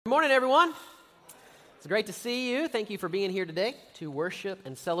Morning, everyone. It's great to see you. Thank you for being here today to worship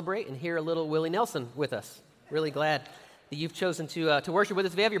and celebrate and hear a little Willie Nelson with us. Really glad that you've chosen to worship with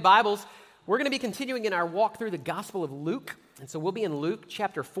us. If you have your Bibles, we're going to be continuing in our walk through the Gospel of Luke. And so we'll be in Luke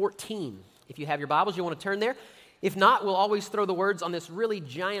chapter 14. If you have your Bibles, you want to turn there. If not, we'll always throw the words on this really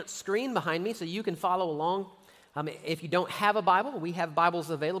giant screen behind me so you can follow along. If you don't have a Bible, we have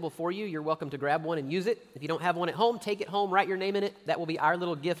Bibles available for you. You're welcome to grab one and use it. If you don't have one at home, take it home, write your name in it. That will be our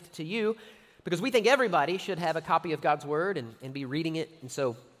little gift to you because we think everybody should have a copy of God's Word and be reading it. And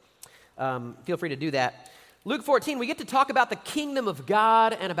so feel free to do that. Luke 14, we get to talk about the kingdom of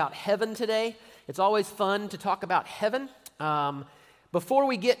God and about heaven today. It's always fun to talk about heaven. Before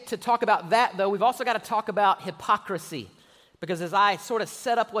we get to talk about that, though, we've also got to talk about hypocrisy. Because as I sort of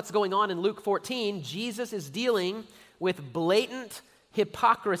set up what's going on in Luke 14, Jesus is dealing with blatant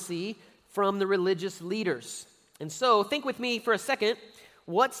hypocrisy from the religious leaders. And so think with me for a second,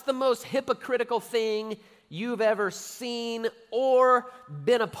 what's the most hypocritical thing you've ever seen or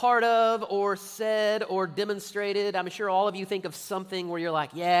been a part of or said or demonstrated? I'm sure all of you think of something where you're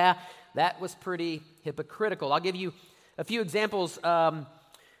like, yeah, that was pretty hypocritical. I'll give you a few examples.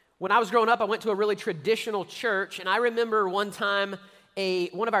 When I was growing up, I went to a really traditional church, and I remember one time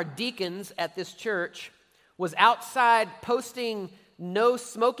one of our deacons at this church was outside posting no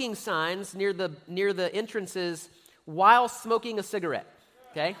smoking signs near the entrances while smoking a cigarette,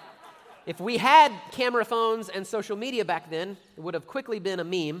 okay? If we had camera phones and social media back then, it would have quickly been a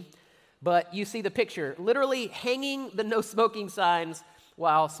meme, but you see the picture, literally hanging the no smoking signs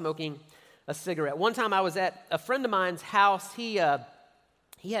while smoking a cigarette. One time I was at a friend of mine's house. He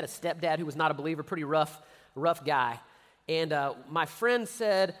had a stepdad who was not a believer, pretty rough guy. And my friend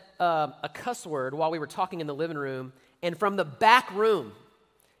said a cuss word while we were talking in the living room. And from the back room,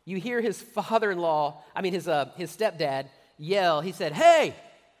 you hear his his stepdad yell. He said, "Hey,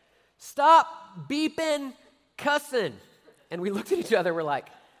 stop beeping cussing." And we looked at each other. We're like,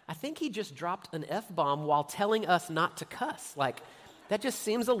 I think he just dropped an F-bomb while telling us not to cuss. Like, that just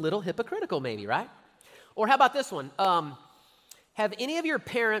seems a little hypocritical maybe, right? Or how about this one? Have any of your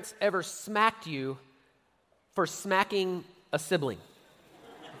parents ever smacked you for smacking a sibling?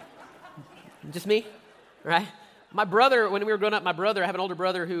 Just me, right? My brother, when we were growing up, I have an older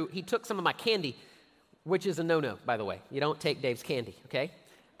brother who he took some of my candy, which is a no-no, by the way. You don't take Dave's candy, okay?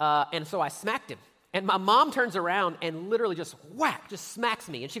 And so I smacked him. And my mom turns around and literally just smacks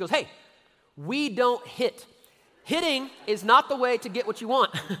me. And she goes, "Hey, we don't hit. Hitting is not the way to get what you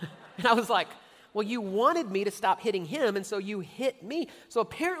want." And I was like, well, you wanted me to stop hitting him, and so you hit me. So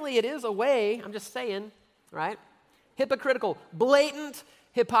apparently it is a way, I'm just saying, right? Hypocritical, blatant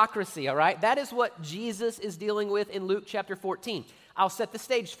hypocrisy, all right? That is what Jesus is dealing with in Luke chapter 14. I'll set the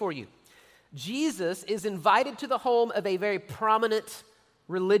stage for you. Jesus is invited to the home of a very prominent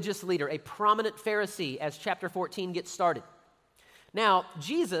religious leader, a prominent Pharisee, as chapter 14 gets started. Now,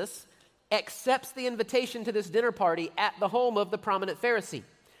 Jesus accepts the invitation to this dinner party at the home of the prominent Pharisee.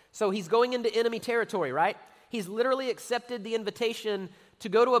 So he's going into enemy territory, right? He's literally accepted the invitation to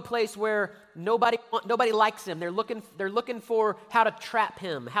go to a place where nobody likes him. They're looking for how to trap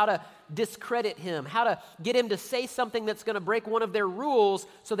him, how to discredit him, how to get him to say something that's going to break one of their rules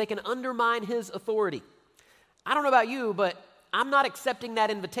so they can undermine his authority. I don't know about you, but I'm not accepting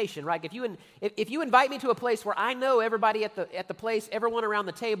that invitation, right? If you invite me to a place where I know everybody at the place, everyone around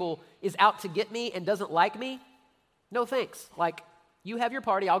the table is out to get me and doesn't like me, no thanks. Like, you have your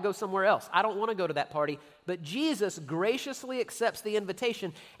party, I'll go somewhere else. I don't want to go to that party. But Jesus graciously accepts the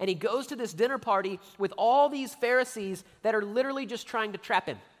invitation, and he goes to this dinner party with all these Pharisees that are literally just trying to trap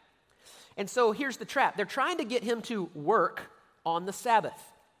him. And so here's the trap. They're trying to get him to work on the Sabbath.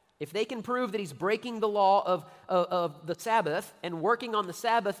 If they can prove that he's breaking the law of the Sabbath and working on the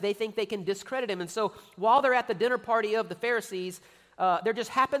Sabbath, they think they can discredit him. And so while they're at the dinner party of the Pharisees, there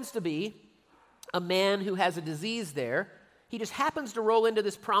just happens to be a man who has a disease there. He just happens to roll into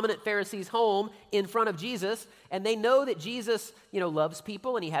this prominent Pharisee's home in front of Jesus, and they know that Jesus, loves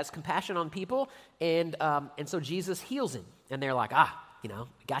people and he has compassion on people, and so Jesus heals him. And they're like, we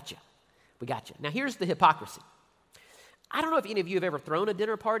got you. Now here's the hypocrisy. I don't know if any of you have ever thrown a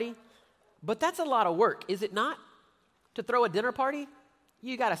dinner party, but that's a lot of work, is it not? To throw a dinner party?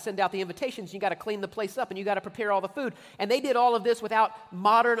 You got to send out the invitations, you got to clean the place up, and you got to prepare all the food. And they did all of this without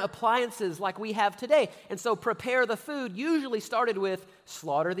modern appliances like we have today. And so prepare the food usually started with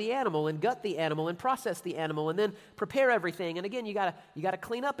slaughter the animal and gut the animal and process the animal and then prepare everything. And again, you got to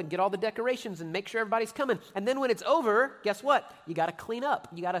clean up and get all the decorations and make sure everybody's coming. And then when it's over, guess what? You got to clean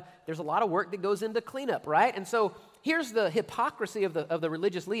up. There's a lot of work that goes into cleanup, right? And so here's the hypocrisy of the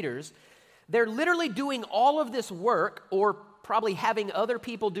religious leaders. They're literally doing all of this work, or probably having other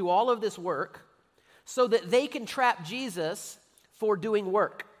people do all of this work so that they can trap Jesus for doing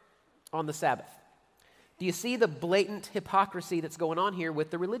work on the Sabbath. Do you see the blatant hypocrisy that's going on here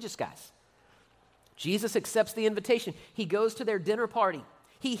with the religious guys? Jesus accepts the invitation. He goes to their dinner party.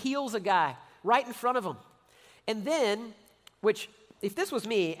 He heals a guy right in front of them. And then, which, if this was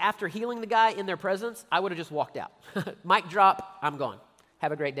me, after healing the guy in their presence, I would have just walked out. Mic drop, I'm gone.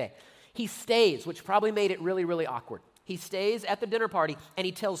 Have a great day. He stays, which probably made it really, really awkward. He stays at the dinner party, and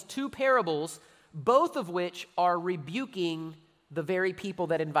he tells two parables, both of which are rebuking the very people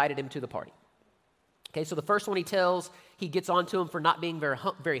that invited him to the party. Okay, so the first one he tells, he gets onto them for not being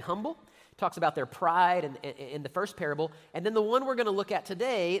very humble. Talks about their pride in the first parable. And then the one we're going to look at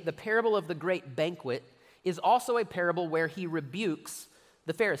today, the parable of the great banquet, is also a parable where he rebukes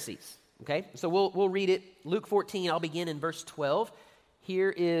the Pharisees. Okay, so we'll read it. Luke 14, I'll begin in verse 12.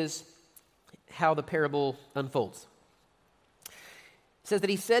 Here is how the parable unfolds. It says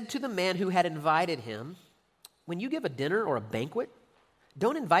that he said to the man who had invited him, when you give a dinner or a banquet,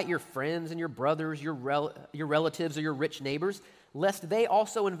 don't invite your friends and your brothers, your relatives, or your rich neighbors, lest they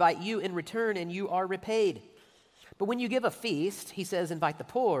also invite you in return and you are repaid. But when you give a feast, he says, invite the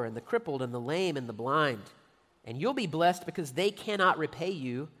poor and the crippled and the lame and the blind, and you'll be blessed because they cannot repay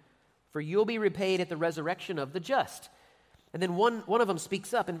you, for you'll be repaid at the resurrection of the just. And then one of them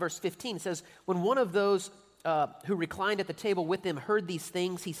speaks up in verse 15. It says, when one of those who reclined at the table with him heard these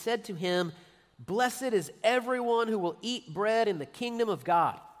things, he said to him, blessed is everyone who will eat bread in the kingdom of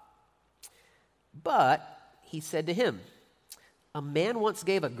God. But he said to him, a man once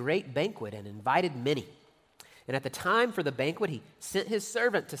gave a great banquet and invited many. And at the time for the banquet, he sent his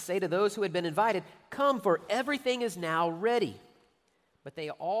servant to say to those who had been invited, come, for everything is now ready. But they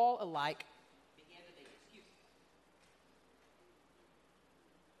all alike began to make excuses.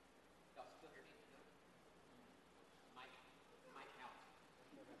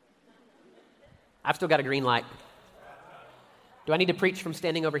 I've still got a green light. Do I need to preach from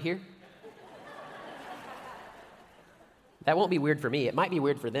standing over here? That won't be weird for me. It might be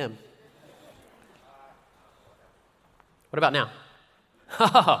weird for them. What about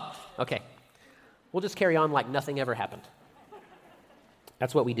now? Okay. We'll just carry on like nothing ever happened.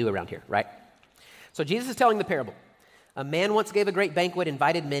 That's what we do around here, right? So Jesus is telling the parable. A man once gave a great banquet,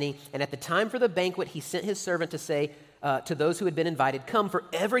 invited many, and at the time for the banquet, he sent his servant to say to those who had been invited, come, for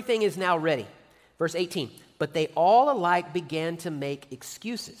everything is now ready. Verse 18, but they all alike began to make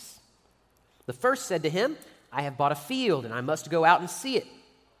excuses. The first said to him, I have bought a field, and I must go out and see it.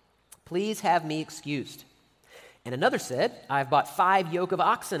 Please have me excused. And another said, I have bought 5 yoke of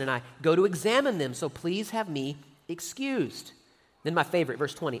oxen, and I go to examine them, so please have me excused. Then my favorite,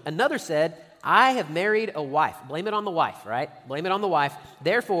 verse 20. Another said, I have married a wife. Blame it on the wife, right? Blame it on the wife.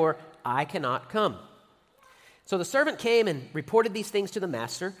 Therefore, I cannot come. So the servant came and reported these things to the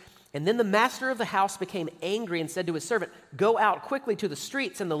master. And then the master of the house became angry and said to his servant, go out quickly to the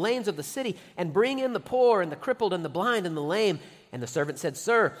streets and the lanes of the city and bring in the poor and the crippled and the blind and the lame. And the servant said,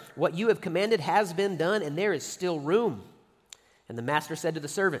 sir, what you have commanded has been done, and there is still room. And the master said to the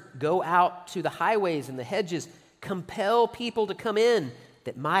servant, go out to the highways and the hedges, compel people to come in,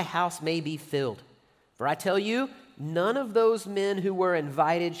 that my house may be filled. For I tell you, none of those men who were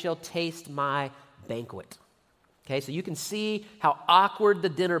invited shall taste my banquet. Okay, so you can see how awkward the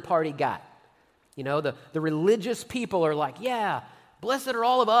dinner party got. You know, the religious people are like, yeah, blessed are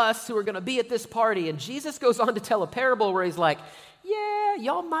all of us who are going to be at this party. And Jesus goes on to tell a parable where he's like, yeah,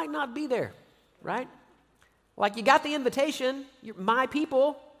 y'all might not be there, right? Like, you got the invitation, you're my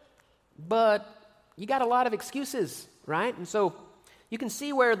people, but you got a lot of excuses, right? And so you can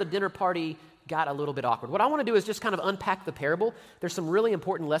see where the dinner party got a little bit awkward. What I want to do is just kind of unpack the parable. There's some really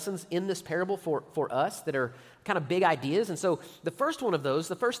important lessons in this parable for us that are kind of big ideas. And so the first one of those,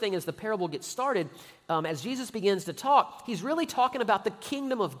 the first thing is the parable gets started. As Jesus begins to talk, he's really talking about the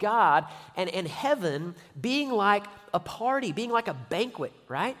kingdom of God and heaven being like a party, being like a banquet,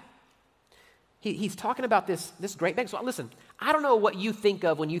 right? He's talking about this great banquet. So listen, I don't know what you think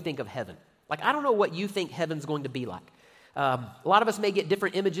of when you think of heaven. Like, I don't know what you think heaven's going to be like. A lot of us may get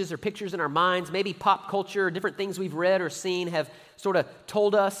different images or pictures in our minds. Maybe pop culture, different things we've read or seen have sort of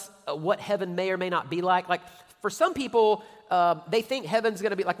told us what heaven may or may not be like. Like, for some people, they think heaven's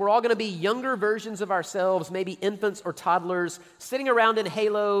going to be like we're all going to be younger versions of ourselves, maybe infants or toddlers, sitting around in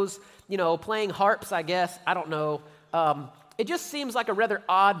halos, you know, playing harps, I guess. I don't know. It just seems like a rather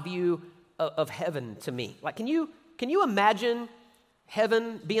odd view of heaven to me. Like, can you imagine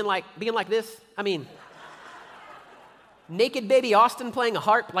heaven being like this? I mean, naked baby Austin playing a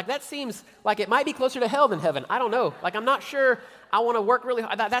harp, like that seems like it might be closer to hell than heaven. I don't know. Like, I'm not sure I want to work really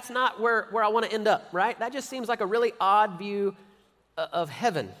hard. That's not where I want to end up, right? That just seems like a really odd view of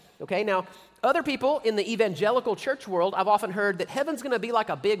heaven, okay? Now, other people in the evangelical church world, I've often heard that heaven's going to be like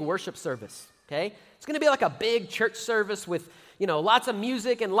a big worship service, okay? It's going to be like a big church service with, lots of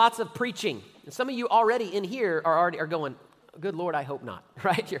music and lots of preaching. And some of you already in here are going, good Lord, I hope not,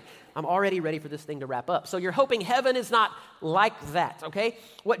 right? I'm already ready for this thing to wrap up. So you're hoping heaven is not like that, okay?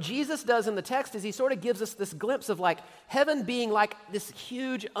 What Jesus does in the text is he sort of gives us this glimpse of like heaven being like this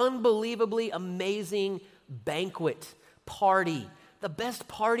huge, unbelievably amazing banquet, party, the best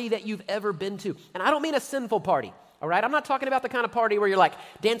party that you've ever been to. And I don't mean a sinful party, all right? I'm not talking about the kind of party where you're like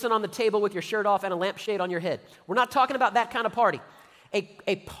dancing on the table with your shirt off and a lampshade on your head. We're not talking about that kind of party.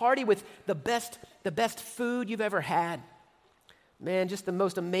 A party with the best food you've ever had. Man, just the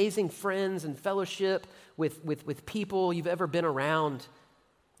most amazing friends and fellowship with people you've ever been around.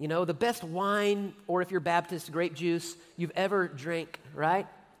 The best wine, or if you're Baptist, grape juice you've ever drank, right?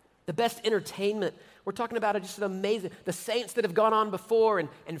 The best entertainment. We're talking about just an amazing, the saints that have gone on before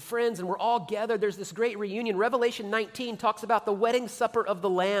and friends, and we're all gathered. There's this great reunion. Revelation 19 talks about the wedding supper of the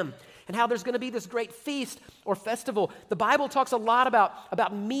Lamb and how there's going to be this great feast or festival. The Bible talks a lot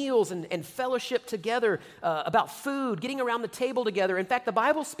about meals and fellowship together, about food, getting around the table together. In fact, the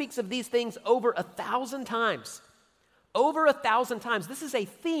Bible speaks of these things over 1,000 times. Over 1,000 times. This is a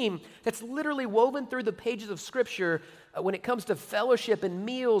theme that's literally woven through the pages of Scripture when it comes to fellowship and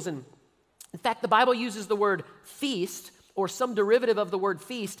meals. And in fact, the Bible uses the word feast or some derivative of the word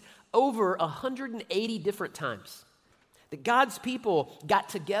feast over 180 different times. That God's people got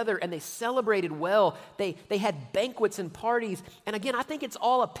together and they celebrated well. They had banquets and parties. And again, I think it's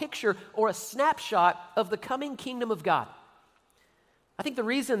all a picture or a snapshot of the coming kingdom of God. I think the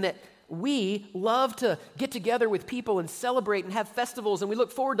reason that we love to get together with people and celebrate and have festivals and we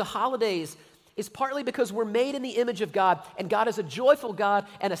look forward to holidays is partly because we're made in the image of God, and God is a joyful God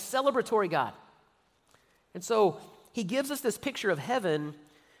and a celebratory God. And so he gives us this picture of heaven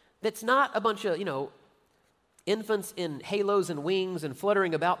that's not a bunch of, infants in halos and wings and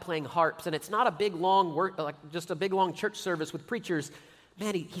fluttering about playing harps, and it's not a big long just a big long church service with preachers.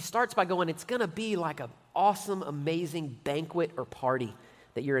 Man, he starts by going, it's going to be like an awesome, amazing banquet or party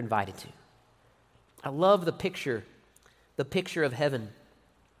that you're invited to. I love the picture of heaven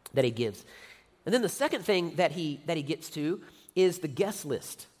that he gives. And then the second thing that he gets to is the guest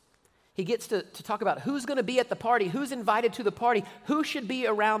list. He gets to talk about who's going to be at the party, who's invited to the party, who should be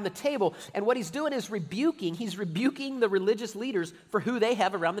around the table. And what he's doing is he's rebuking the religious leaders for who they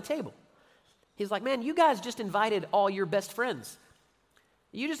have around the table. He's like, man, you guys just invited all your best friends.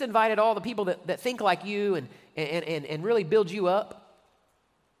 You just invited all the people that think like you and really build you up.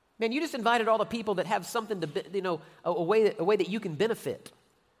 Man, you just invited all the people that have something to, a way that you can benefit.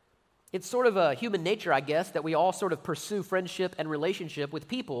 It's sort of a human nature, I guess, that we all sort of pursue friendship and relationship with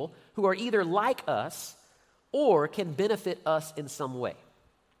people who are either like us or can benefit us in some way.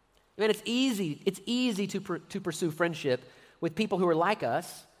 I mean, it's easy to pursue friendship with people who are like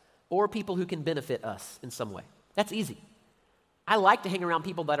us or people who can benefit us in some way. That's easy. I like to hang around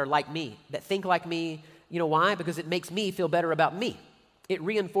people that are like me, that think like me. You know why? Because it makes me feel better about me. It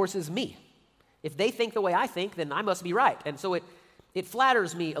reinforces me. If they think the way I think, then I must be right. And so it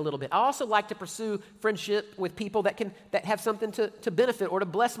flatters me a little bit. I also like to pursue friendship with people that have something to benefit or to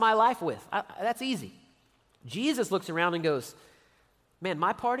bless my life with. That's easy. Jesus looks around and goes, man,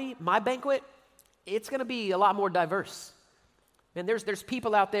 my party, my banquet, it's going to be a lot more diverse. And there's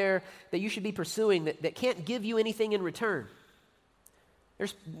people out there that you should be pursuing that can't give you anything in return.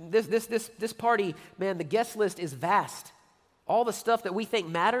 There's this party, man, the guest list is vast. All the stuff that we think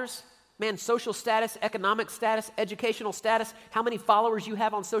matters, man, social status, economic status, educational status, how many followers you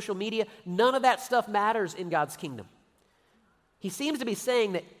have on social media, none of that stuff matters in God's kingdom. He seems to be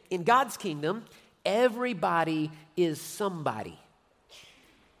saying that in God's kingdom, everybody is somebody.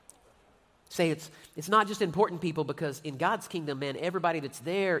 Say it's not just important people, because in God's kingdom, man, everybody that's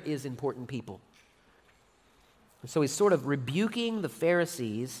there is important people. And so he's sort of rebuking the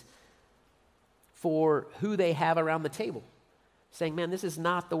Pharisees for who they have around the table, saying, man, this is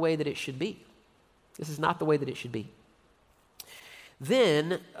not the way that it should be. This is not the way that it should be.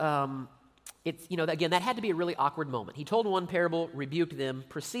 Then, again, that had to be a really awkward moment. He told one parable, rebuked them,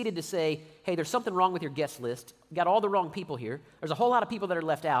 proceeded to say, hey, there's something wrong with your guest list. You got all the wrong people here. There's a whole lot of people that are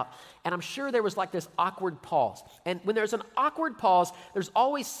left out. And I'm sure there was like this awkward pause. And when there's an awkward pause, there's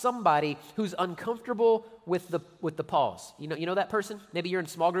always somebody who's uncomfortable with the pause. You know that person? Maybe you're in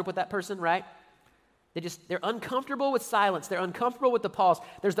small group with that person, right? They're uncomfortable with silence. They're uncomfortable with the pause.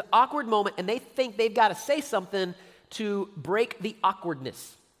 There's the awkward moment, and they think they've got to say something to break the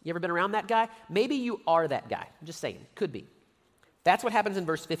awkwardness. You ever been around that guy? Maybe you are that guy. I'm just saying, could be. That's what happens in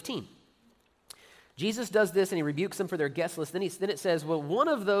verse 15. Jesus does this and he rebukes them for their guest list. Then it says, well, one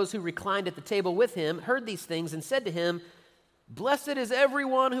of those who reclined at the table with him heard these things and said to him, blessed is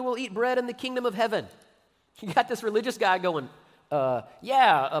everyone who will eat bread in the kingdom of heaven. You got this religious guy going,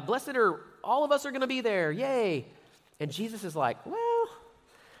 blessed are, all of us are going to be there, yay. And Jesus is like, well,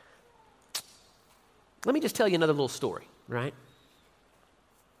 let me just tell you another little story, right?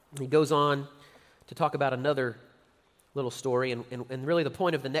 He goes on to talk about another little story, and really the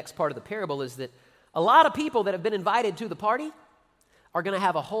point of the next part of the parable is that a lot of people that have been invited to the party are going to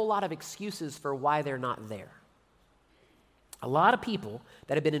have a whole lot of excuses for why they're not there. A lot of people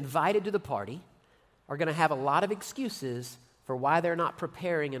that have been invited to the party are going to have a lot of excuses for why they're not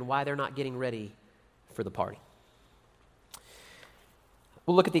preparing and why they're not getting ready for the party.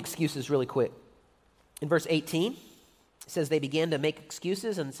 We'll look at the excuses really quick. In verse 18, it says they began to make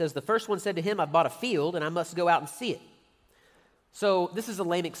excuses, and it says the first one said to him, I bought a field and I must go out and see it. So this is a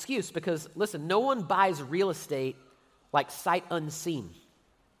lame excuse because, listen, no one buys real estate like sight unseen.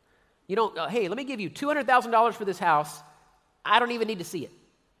 You don't, hey, let me give you $200,000 for this house. I don't even need to see it.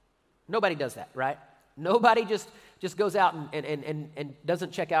 Nobody does that, right? Nobody just goes out and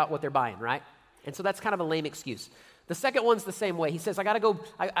doesn't check out what they're buying, right? And so that's kind of a lame excuse. The second one's the same way. He says, I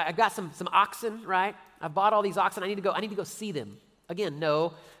got some oxen, right? I bought all these oxen. I need to go see them. Again,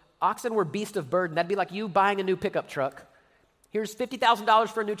 no. Oxen were beasts of burden. That'd be like you buying a new pickup truck. Here's $50,000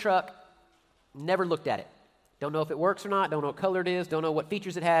 for a new truck. Never looked at it. Don't know if it works or not. Don't know what color it is. Don't know what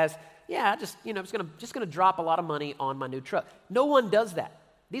features it has. Yeah, I'm just gonna drop a lot of money on my new truck. No one does that.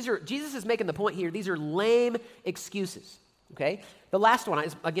 Jesus is making the point here. These are lame excuses. Okay. The last one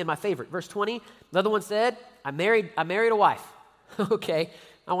is again my favorite. Verse 20. Another one said, I married a wife. Okay.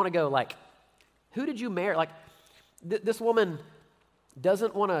 I want to go like, who did you marry? Like, this woman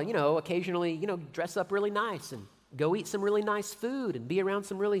doesn't want to, occasionally, dress up really nice and go eat some really nice food and be around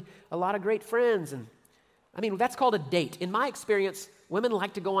a lot of great friends. And I mean, that's called a date. In my experience, women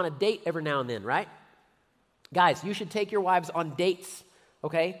like to go on a date every now and then, right? Guys, you should take your wives on dates,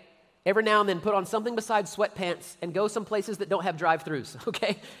 okay? Every now and then put on something besides sweatpants and go some places that don't have drive-thrus,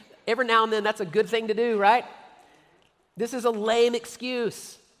 okay? Every now and then, that's a good thing to do, right? This is a lame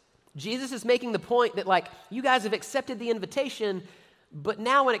excuse. Jesus is making the point that, like, you guys have accepted the invitation, but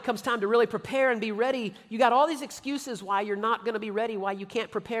now when it comes time to really prepare and be ready, you got all these excuses why you're not going to be ready, why you can't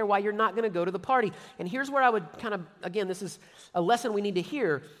prepare, why you're not going to go to the party. And here's where I would kind of, again, this is a lesson we need to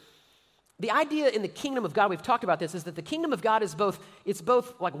hear. The idea in the kingdom of God, we've talked about this, is that the kingdom of God is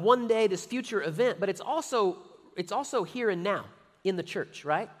both like one day, this future event, but it's also here and now in the church,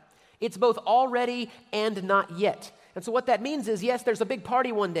 right? It's both already and not yet. And so what that means is, yes, there's a big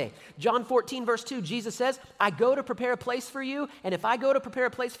party one day. John 14, verse 2, Jesus says, I go to prepare a place for you, and if I go to prepare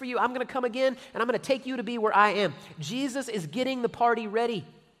a place for you, I'm going to come again, and I'm going to take you to be where I am. Jesus is getting the party ready.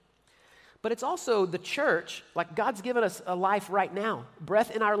 But it's also the church, like God's given us a life right now,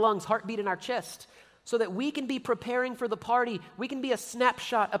 breath in our lungs, heartbeat in our chest, so that we can be preparing for the party. We can be a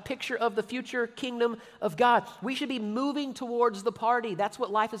snapshot, a picture of the future kingdom of God. We should be moving towards the party. That's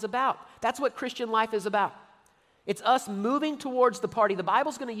what life is about. That's what Christian life is about. It's us moving towards the party. The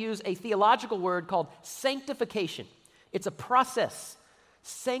Bible's going to use a theological word called sanctification. It's a process.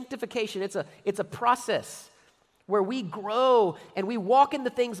 Sanctification, it's a process where we grow and we walk in the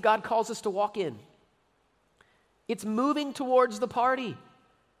things God calls us to walk in. It's moving towards the party.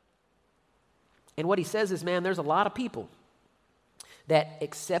 And what he says is, man, there's a lot of people that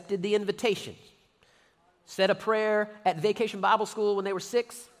accepted the invitation, said a prayer at Vacation Bible School when they were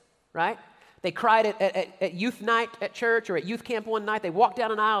 6, right? They cried at youth night at church or at youth camp one night. They walked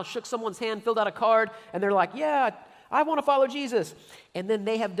down an aisle, shook someone's hand, filled out a card, and they're like, yeah, I want to follow Jesus. And then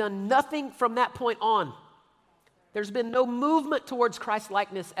they have done nothing from that point on. There's been no movement towards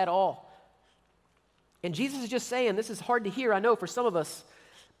Christ-likeness at all. And Jesus is just saying, this is hard to hear, I know, for some of us,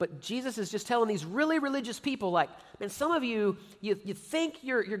 but Jesus is just telling these really religious people, like, man, some of you think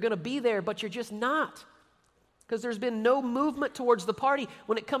you're going to be there, but you're just not. Because there's been no movement towards the party.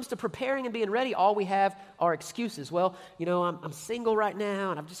 When it comes to preparing and being ready, all we have are excuses. Well, I'm single right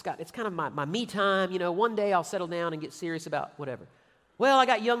now, and it's kind of my me time. One day I'll settle down and get serious about whatever. Well, I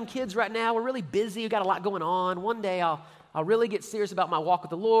got young kids right now. We're really busy. We've got a lot going on. One day I'll really get serious about my walk with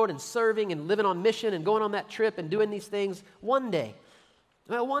the Lord and serving and living on mission and going on that trip and doing these things one day.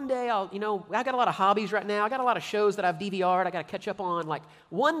 Well, one day I got a lot of hobbies right now. I got a lot of shows that I've DVR'd. I got to catch up on. Like,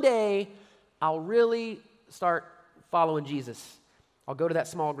 one day I'll really start following Jesus. I'll go to that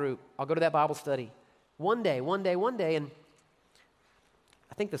small group. I'll go to that Bible study. One day. And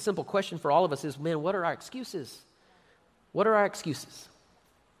I think the simple question for all of us is, man, what are our excuses? What are our excuses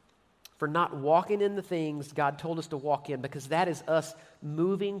for not walking in the things God told us to walk in, because that is us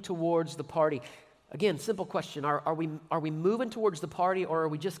moving towards the party. Again, simple question. Are we moving towards the party, or are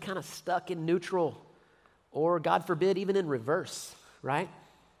we just kind of stuck in neutral, or God forbid, even in reverse, right?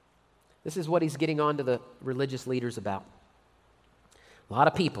 This is what he's getting on to the religious leaders about. A lot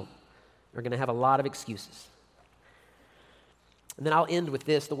of people are going to have a lot of excuses. And then I'll end with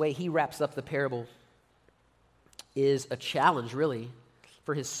this. The way he wraps up the parable is a challenge, really,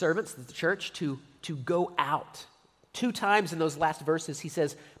 for his servants, the church, to go out. 2 times in those last verses, he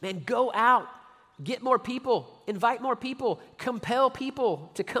says, man, go out, get more people, invite more people, compel people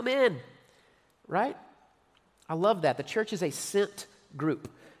to come in, right? I love that. The church is a sent group.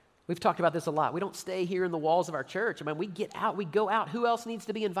 We've talked about this a lot. We don't stay here in the walls of our church. I mean, we get out, we go out. Who else needs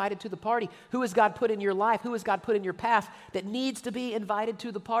to be invited to the party? Who has God put in your life? Who has God put in your path that needs to be invited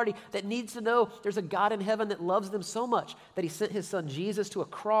to the party, that needs to know there's a God in heaven that loves them so much that he sent his son Jesus to a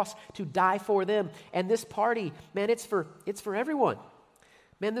cross to die for them? And this party, man, it's for everyone.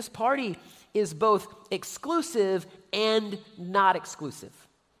 Man, this party is both exclusive and not exclusive.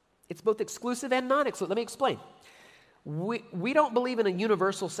 It's both exclusive and non-exclusive. Let me explain. We don't believe in a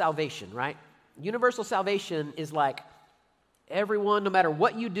universal salvation, right? Universal salvation is like everyone, no matter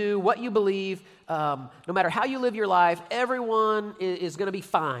what you do, what you believe, no matter how you live your life, everyone is going to be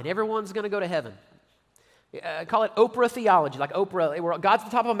fine. Everyone's going to go to heaven. Call it Oprah theology, like Oprah. God's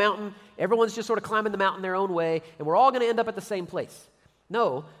at the top of a mountain. Everyone's just sort of climbing the mountain their own way, and we're all going to end up at the same place.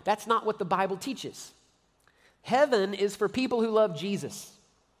 No, that's not what the Bible teaches. Heaven is for people who love Jesus.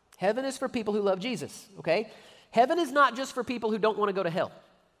 Heaven is for people who love Jesus, okay? Heaven is not just for people who don't want to go to hell.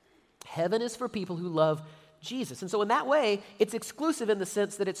 Heaven is for people who love Jesus. And so in that way, it's exclusive in the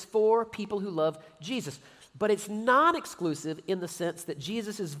sense that it's for people who love Jesus. But it's non-exclusive in the sense that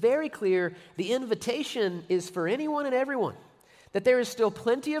Jesus is very clear the invitation is for anyone and everyone. That there is still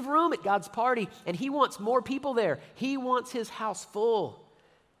plenty of room at God's party, and he wants more people there. He wants his house full.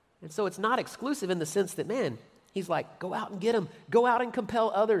 And so it's not exclusive in the sense that, man, he's like, go out and get them. Go out and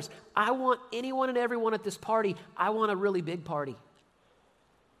compel others. I want anyone and everyone at this party. I want a really big party.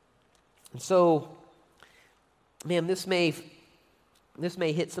 And so, man, this may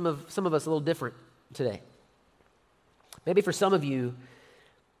hit some of us a little different today. Maybe for some of you,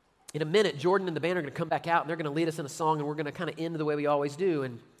 in a minute, Jordan and the band are going to come back out, and they're going to lead us in a song, and we're going to kind of end the way we always do.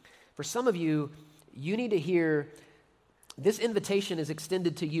 And for some of you, you need to hear this invitation is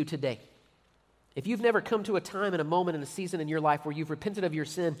extended to you today. If you've never come to a time and a moment and a season in your life where you've repented of your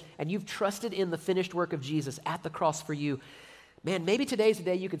sin and you've trusted in the finished work of Jesus at the cross for you, man, maybe today's the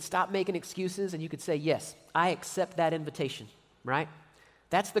day you could stop making excuses and you could say, yes, I accept that invitation, right?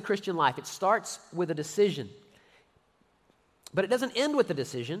 That's the Christian life. It starts with a decision. But it doesn't end with a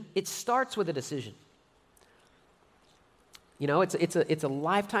decision. It starts with a decision. You know, it's a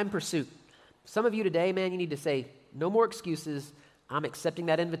lifetime pursuit. Some of you today, man, you need to say, no more excuses. I'm accepting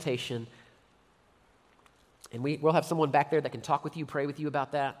that invitation. And we'll have someone back there that can talk with you, pray with you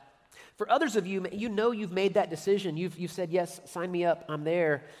about that. For others of you, you know you've made that decision. You've said, yes, sign me up, I'm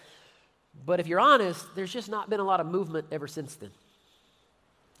there. But if you're honest, there's just not been a lot of movement ever since then.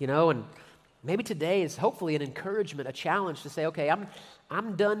 You know, and maybe today is hopefully an encouragement, a challenge to say, okay,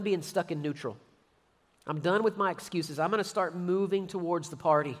 I'm done being stuck in neutral. I'm done with my excuses. I'm going to start moving towards the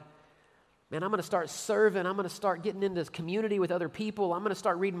party. Man, I'm going to start serving. I'm going to start getting into community with other people. I'm going to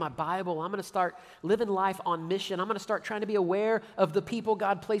start reading my Bible. I'm going to start living life on mission. I'm going to start trying to be aware of the people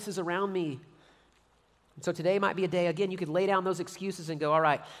God places around me. And so today might be a day, again, you could lay down those excuses and go, all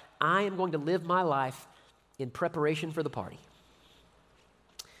right, I am going to live my life in preparation for the party.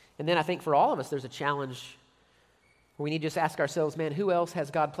 And then I think for all of us, there's a challenge where we need to just ask ourselves, man, who else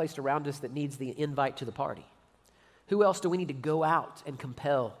has God placed around us that needs the invite to the party? Who else do we need to go out and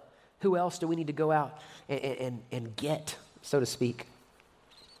compel? Who else do we need to go out and get, so to speak?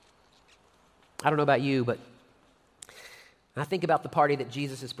 I don't know about you, but I think about the party that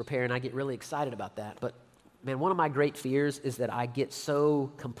Jesus is preparing. I get really excited about that. But, man, one of my great fears is that I get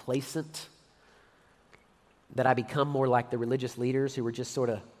so complacent that I become more like the religious leaders who were just sort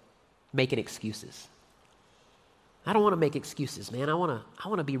of making excuses. I don't want to make excuses, man. I want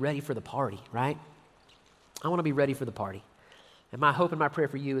to be ready for the party, right? I want to be ready for the party. And my hope and my prayer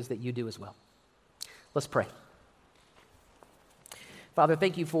for you is that you do as well. Let's pray. Father,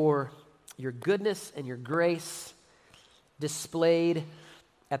 thank you for your goodness and your grace displayed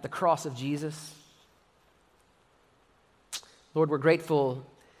at the cross of Jesus. Lord, we're grateful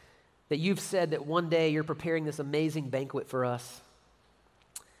that you've said that one day you're preparing this amazing banquet for us,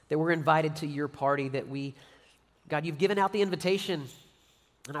 that we're invited to your party, that God, you've given out the invitation,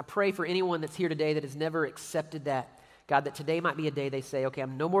 and I pray for anyone that's here today that has never accepted that. God, that today might be a day they say, okay,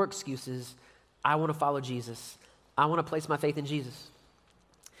 I'm no more excuses. I want to follow Jesus. I want to place my faith in Jesus.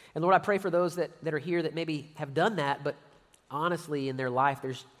 And Lord, I pray for those that are here that maybe have done that, but honestly in their life,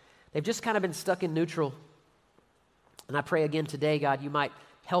 they've just kind of been stuck in neutral. And I pray again today, God, you might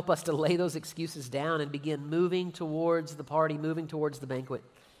help us to lay those excuses down and begin moving towards the party, moving towards the banquet.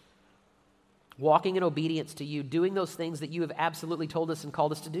 Walking in obedience to you, doing those things that you have absolutely told us and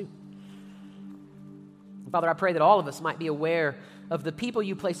called us to do. Father, I pray that all of us might be aware of the people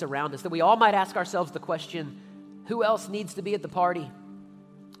you place around us, that we all might ask ourselves the question, who else needs to be at the party?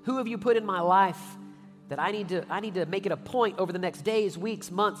 Who have you put in my life that I need to make it a point over the next days, weeks,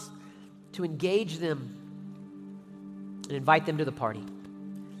 months to engage them and invite them to the party?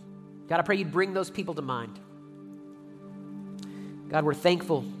 God, I pray you'd bring those people to mind. God, we're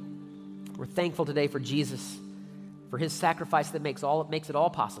thankful. We're thankful today for Jesus, for his sacrifice that makes it all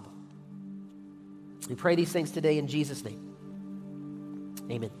possible. We pray these things today in Jesus' name.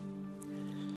 Amen.